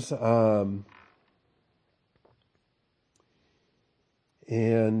comes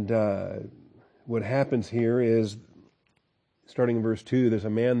what happens here is, starting in verse 2, there's a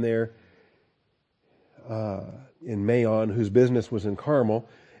man there in Maon whose business was in Carmel,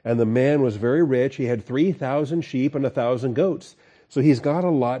 and the man was very rich. He had 3,000 sheep and 1,000 goats. So he's got a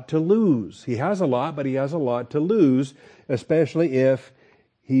lot to lose. He has a lot, but he has a lot to lose, especially if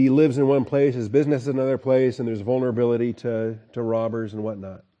he lives in one place, his business is another place, and there's vulnerability to robbers and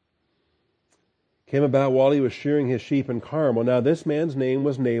whatnot. Came about while he was shearing his sheep in Carmel. Now this man's name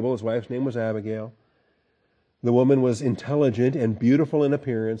was Nabal, his wife's name was Abigail. The woman was intelligent and beautiful in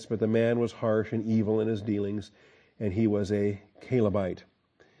appearance, but the man was harsh and evil in his dealings, and he was a Calebite.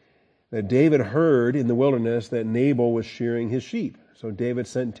 That David heard in the wilderness that Nabal was shearing his sheep. So David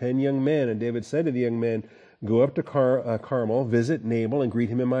sent 10 young men, and David said to the young men, "Go up to Carmel, visit Nabal, and greet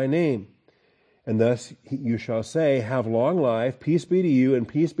him in my name." And thus you shall say, have long life, peace be to you, and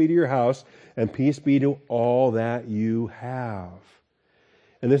peace be to your house, and peace be to all that you have.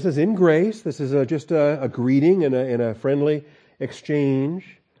 And this is in grace. This is just a greeting and a friendly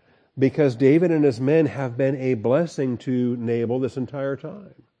exchange, because David and his men have been a blessing to Nabal this entire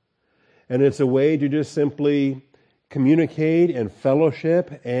time. And it's a way to just simply communicate and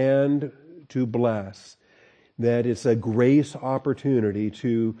fellowship and to bless. That it's a grace opportunity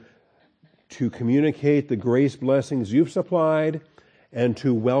to communicate the grace blessings you've supplied and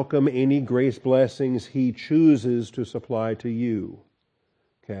to welcome any grace blessings He chooses to supply to you.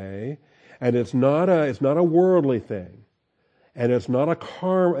 Okay? And it's not a worldly thing. And it's not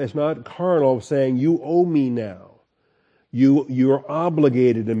carnal saying, you owe me now. You're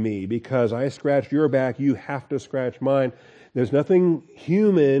obligated to me because I scratched your back, you have to scratch mine. There's nothing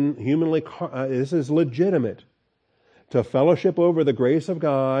humanly, this is legitimate. To fellowship over the grace of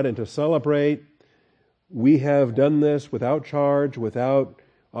God and to celebrate, we have done this without charge, without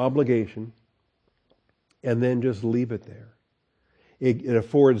obligation, and then just leave it there. It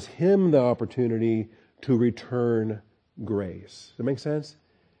affords Him the opportunity to return grace. Does that make sense?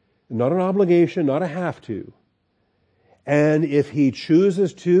 Not an obligation, not a have to. And if He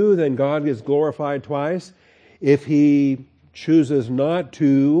chooses to, then God gets glorified twice. If He chooses not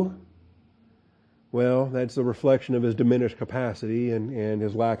to, well, that's a reflection of His diminished capacity and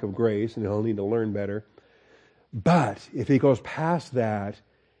His lack of grace, and He'll need to learn better. But if He goes past that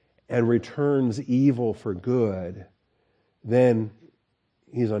and returns evil for good, then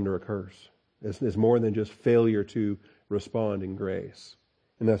He's under a curse. It's more than just failure to respond in grace.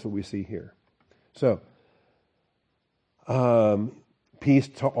 And that's what we see here. So, peace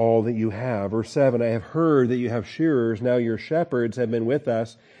to all that you have. Verse 7, I have heard that you have shearers. Now your shepherds have been with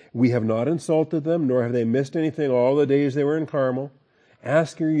us. We have not insulted them, nor have they missed anything all the days they were in Carmel.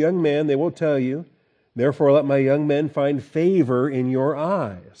 Ask your young men, they will tell you. Therefore let my young men find favor in your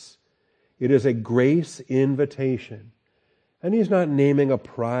eyes. It is a grace invitation. And He's not naming a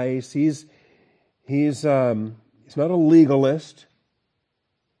price. He's not a legalist.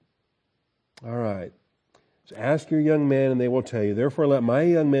 All right. Ask your young men, and they will tell you. Therefore, let my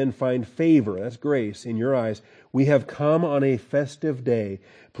young men find favor, that's grace, in your eyes. We have come on a festive day.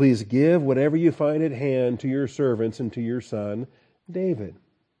 Please give whatever you find at hand to your servants and to your son, David.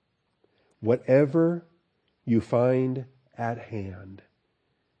 Whatever you find at hand.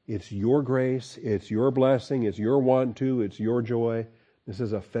 It's your grace, it's your blessing, it's your want to, it's your joy. This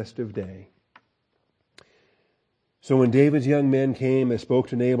is a festive day. So when David's young men came, they spoke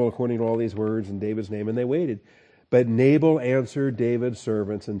to Nabal according to all these words in David's name, and they waited. But Nabal answered David's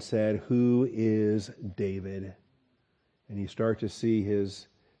servants and said, who is David? And you start to see his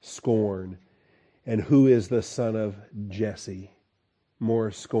scorn. And who is the son of Jesse? More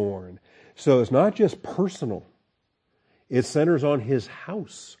scorn. So it's not just personal. It centers on his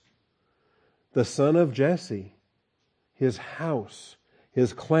house. The son of Jesse, his house,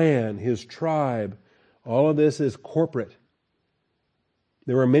 his clan, his tribe. All of this is corporate.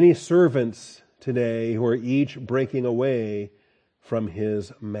 There are many servants today who are each breaking away from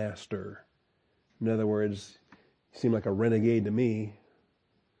his master. In other words, you seem like a renegade to me.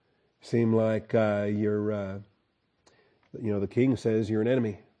 You seem like the king says you're an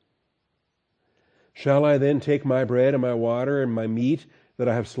enemy. Shall I then take my bread and my water and my meat that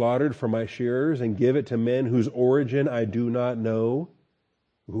I have slaughtered for my shearers and give it to men whose origin I do not know?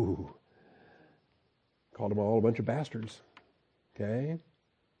 Ooh. Called them all a bunch of bastards. Okay?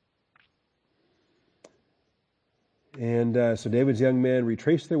 And so David's young men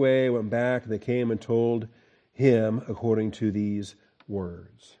retraced their way, went back, they came and told him according to these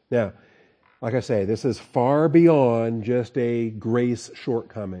words. Now, like I say, this is far beyond just a grace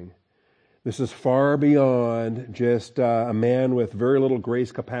shortcoming. This is far beyond just a man with very little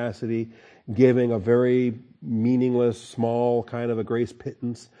grace capacity giving a very meaningless, small kind of a grace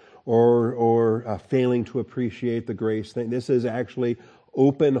pittance or failing to appreciate the grace thing. This is actually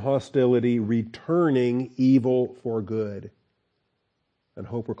open hostility, returning evil for good. And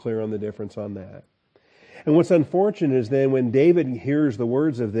hope we're clear on the difference on that. And what's unfortunate is then when David hears the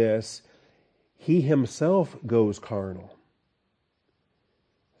words of this, he himself goes carnal.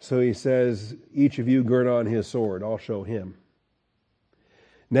 So he says, each of you gird on his sword, I'll show him.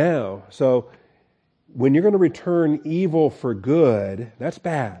 Now, so when you're going to return evil for good, that's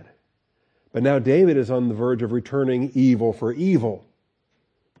bad. But now David is on the verge of returning evil for evil.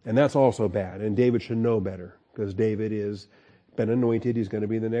 And that's also bad. And David should know better, because David has been anointed. He's going to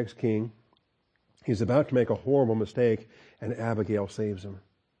be the next king. He's about to make a horrible mistake, and Abigail saves him.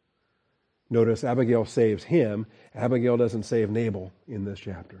 Notice Abigail saves him. Abigail doesn't save Nabal in this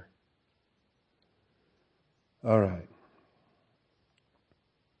chapter. All right.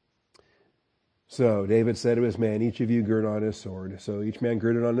 So David said to his men, each of you gird on his sword. So each man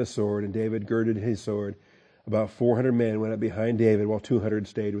girded on his sword, and David girded his sword. About 400 men went up behind David, while 200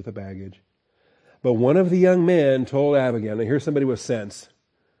 stayed with the baggage. But one of the young men told Abigail, now here's somebody with sense.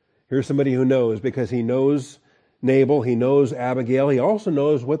 Here's somebody who knows, because he knows Nabal, he knows Abigail, he also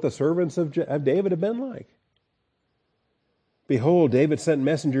knows what the servants of David have been like. Behold, David sent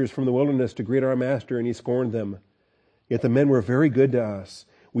messengers from the wilderness to greet our master, and he scorned them. Yet the men were very good to us.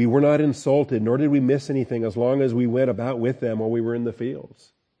 We were not insulted, nor did we miss anything as long as we went about with them while we were in the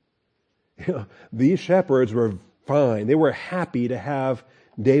fields. These shepherds were fine. They were happy to have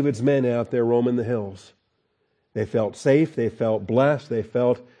David's men out there roaming the hills. They felt safe. They felt blessed. They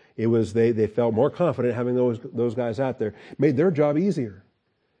felt they felt more confident having those guys out there. Made their job easier.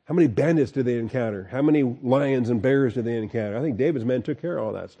 How many bandits did they encounter? How many lions and bears did they encounter? I think David's men took care of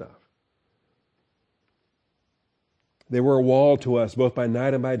all that stuff. They were a wall to us, both by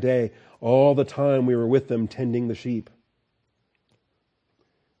night and by day. All the time we were with them tending the sheep.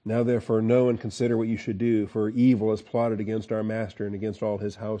 Now therefore know and consider what you should do, for evil is plotted against our master and against all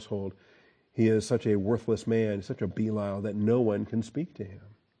his household. He is such a worthless man, such a Belial, that no one can speak to him.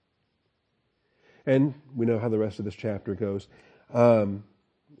 And we know how the rest of this chapter goes.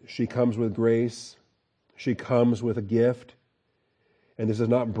 She comes with grace. She comes with a gift. And this is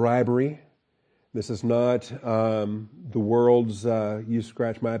not bribery. This is not the world's, you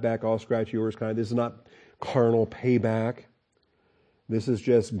scratch my back, I'll scratch yours kind. This is not carnal payback. This is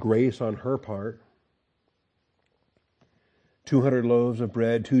just grace on her part. 200 loaves of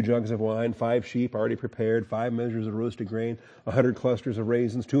bread, 2 jugs of wine, 5 sheep already prepared, 5 measures of roasted grain, 100 clusters of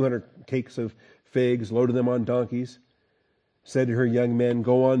raisins, 200 cakes of figs, loaded them on donkeys. Said to her young men,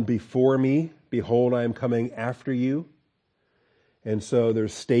 go on before me. Behold, I am coming after you. And so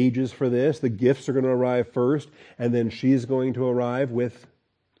there's stages for this. The gifts are going to arrive first, and then she's going to arrive with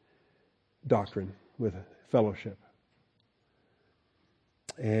doctrine, with fellowship.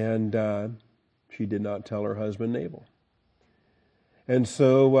 And she did not tell her husband Nabal. And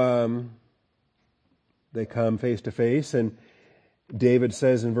so they come face to face, and David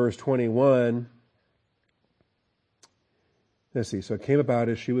says in verse 21, let's see, so it came about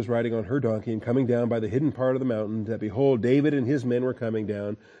as she was riding on her donkey and coming down by the hidden part of the mountain, that behold, David and his men were coming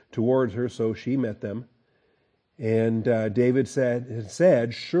down towards her, so she met them. And David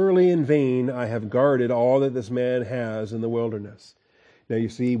said, surely in vain I have guarded all that this man has in the wilderness. Now you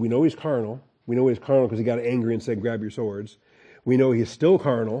see, we know he's carnal. We know he's carnal because he got angry and said, grab your swords. We know he's still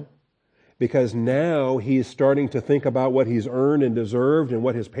carnal because now he's starting to think about what he's earned and deserved and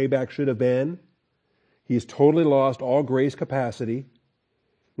what his payback should have been. He's totally lost all grace capacity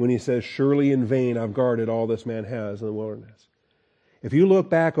when he says, surely in vain I've guarded all this man has in the wilderness. If you look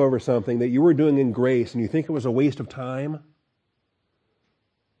back over something that you were doing in grace and you think it was a waste of time,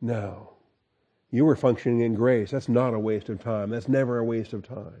 no. You were functioning in grace. That's not a waste of time. That's never a waste of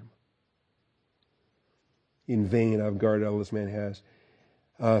time. In vain I've guarded all this man has,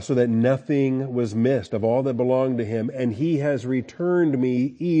 so that nothing was missed of all that belonged to him, and he has returned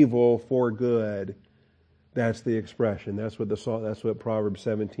me evil for good. That's the expression. That's what Proverbs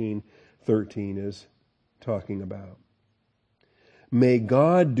 17:13 is talking about. May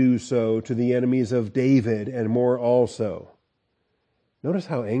God do so to the enemies of David and more also. Notice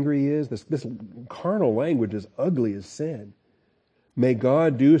how angry he is. This carnal language is ugly as sin. May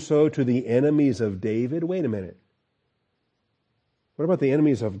God do so to the enemies of David. Wait a minute. What about the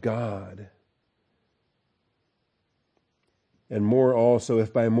enemies of God? And more also,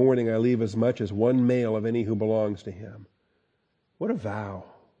 if by morning I leave as much as one male of any who belongs to him. What a vow.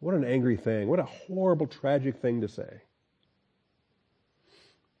 What an angry thing. What a horrible, tragic thing to say.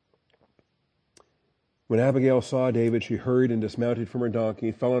 When Abigail saw David, she hurried and dismounted from her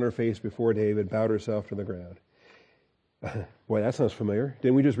donkey, fell on her face before David, bowed herself to the ground. Boy, that sounds familiar.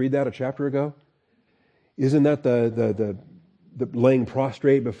 Didn't we just read that a chapter ago? Isn't that the laying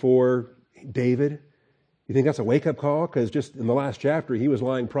prostrate before David? You think that's a wake-up call? Because just in the last chapter, he was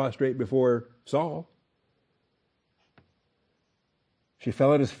lying prostrate before Saul. She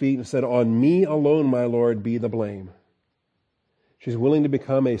fell at his feet and said, on me alone, my Lord, be the blame. She's willing to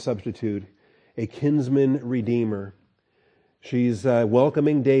become a substitute, a kinsman redeemer. She's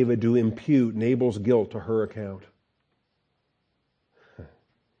welcoming David to impute Nabal's guilt to her account.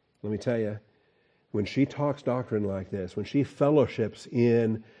 Let me tell you, when she talks doctrine like this, when she fellowships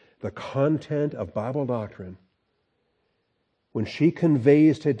in the content of Bible doctrine, when she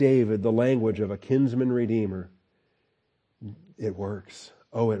conveys to David the language of a kinsman redeemer, it works.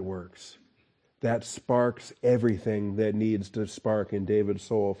 Oh, it works. That sparks everything that needs to spark in David's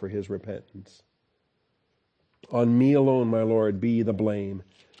soul for his repentance. On me alone, my Lord, be the blame.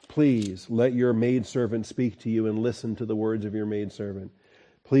 Please let your maidservant speak to you and listen to the words of your maidservant.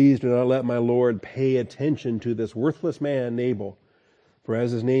 Please do not let my Lord pay attention to this worthless man, Nabal. For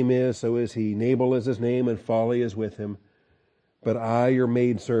as his name is, so is he. Nabal is his name, and folly is with him. But I, your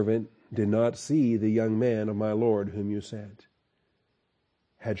maidservant, did not see the young man of my Lord whom you sent.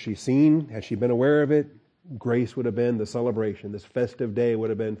 Had she been aware of it, grace would have been the celebration. This festive day would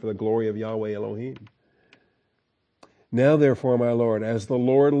have been for the glory of Yahweh Elohim. Now therefore, my Lord, as the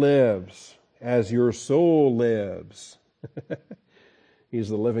Lord lives, as your soul lives. He's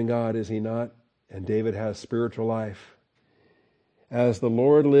the living God, is he not? And David has spiritual life. As the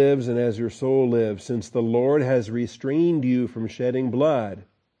Lord lives and as your soul lives, since the Lord has restrained you from shedding blood.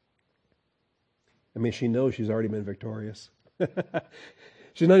 I mean, she knows she's already been victorious.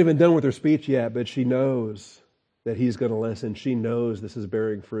 She's not even done with her speech yet, but she knows that he's going to listen. She knows this is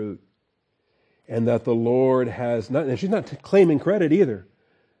bearing fruit. And that the Lord has not, and she's not claiming credit either.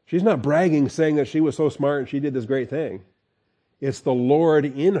 She's not bragging, saying that she was so smart and she did this great thing. It's the Lord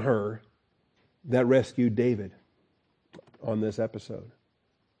in her that rescued David on this episode.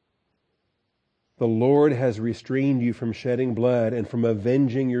 The Lord has restrained you from shedding blood and from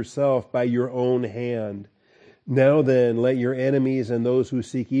avenging yourself by your own hand. Now then, let your enemies and those who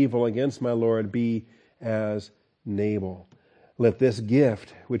seek evil against my Lord be as Nabal. Let this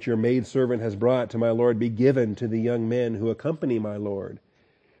gift which your maidservant has brought to my Lord be given to the young men who accompany my Lord.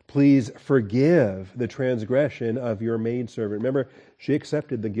 Please forgive the transgression of your maidservant. Remember, she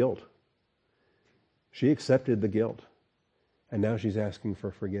accepted the guilt. She accepted the guilt. And now she's asking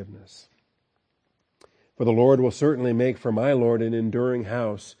for forgiveness. For the Lord will certainly make for my Lord an enduring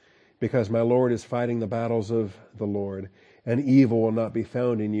house, because my Lord is fighting the battles of the Lord, and evil will not be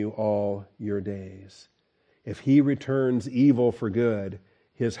found in you all your days. If he returns evil for good,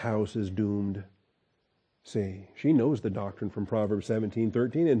 his house is doomed. See, she knows the doctrine from Proverbs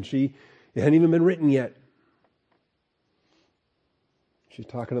 17:13, and it hadn't even been written yet. She's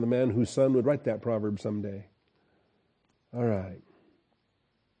talking to the man whose son would write that proverb someday. All right.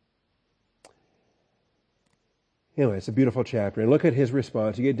 Anyway, it's a beautiful chapter. And look at his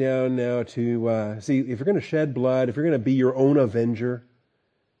response. You get down now to, see, if you're going to shed blood, if you're going to be your own avenger,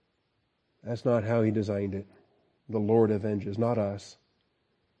 that's not how he designed it. The Lord avenges, not us.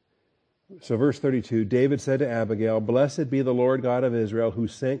 So verse 32, David said to Abigail, "Blessed be the Lord God of Israel, who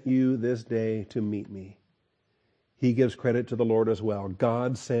sent you this day to meet me." He gives credit to the Lord as well.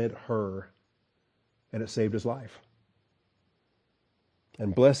 God sent her, and it saved his life.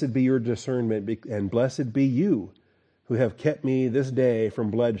 And blessed be your discernment, and blessed be you, who have kept me this day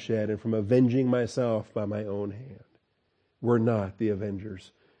from bloodshed and from avenging myself by my own hand. We're not the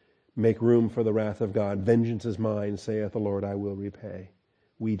avengers. Make room for the wrath of God. Vengeance is mine, saith the Lord, I will repay.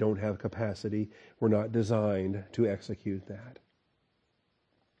 We don't have capacity. We're not designed to execute that.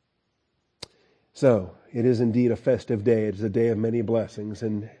 So, it is indeed a festive day. It is a day of many blessings.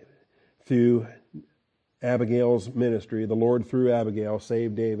 And through Abigail's ministry, the Lord through Abigail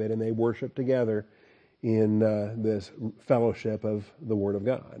saved David, and they worship together in this fellowship of the Word of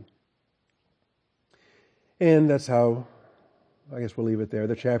God. And that's how, I guess we'll leave it there.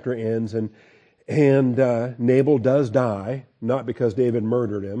 The chapter ends, and Nabal does die, not because David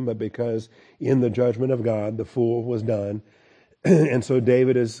murdered him, but because in the judgment of God, the fool was done. And so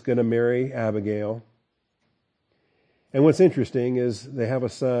David is going to marry Abigail. And what's interesting is they have a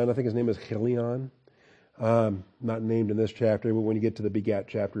son, I think his name is Chilion. Not named in this chapter, but when you get to the begat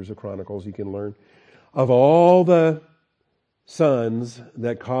chapters of Chronicles, you can learn. Of all the sons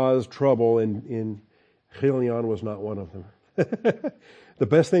that caused trouble, in Chilion was not one of them. The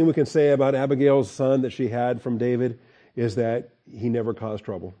best thing we can say about Abigail's son that she had from David is that he never caused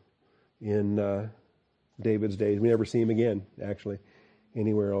trouble in David's days. We never see him again, actually,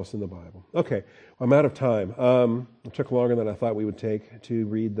 anywhere else in the Bible. Okay, I'm out of time. It took longer than I thought we would take to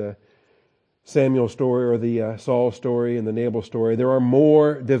read the Samuel story or the Saul story and the Nabal story. There are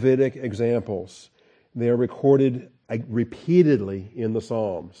more Davidic examples. They are recorded repeatedly in the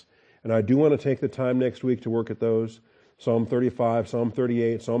Psalms. And I do want to take the time next week to work at those. Psalm 35, Psalm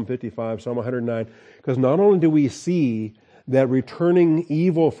 38, Psalm 55, Psalm 109. Because not only do we see that returning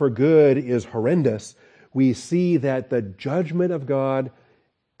evil for good is horrendous, we see that the judgment of God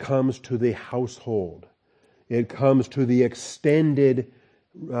comes to the household. It comes to the extended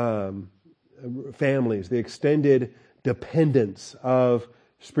families, the extended dependence of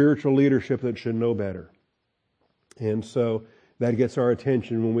spiritual leadership that should know better. And so that gets our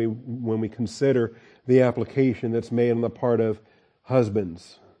attention when we consider the application that's made on the part of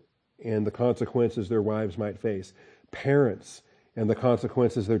husbands and the consequences their wives might face, parents and the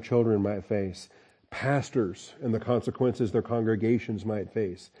consequences their children might face, pastors and the consequences their congregations might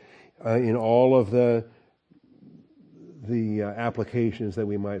face, in all of the applications that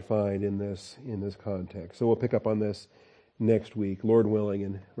we might find in this context. So we'll pick up on this next week, Lord willing,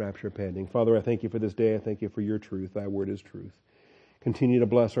 and rapture pending. Father, I thank you for this day. I thank you for your truth. Thy word is truth. Continue to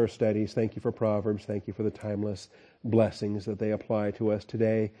bless our studies. Thank you for Proverbs. Thank you for the timeless blessings that they apply to us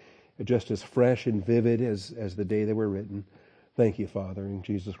today, just as fresh and vivid as the day they were written. Thank you, Father. In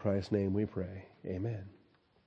Jesus Christ's name we pray. Amen.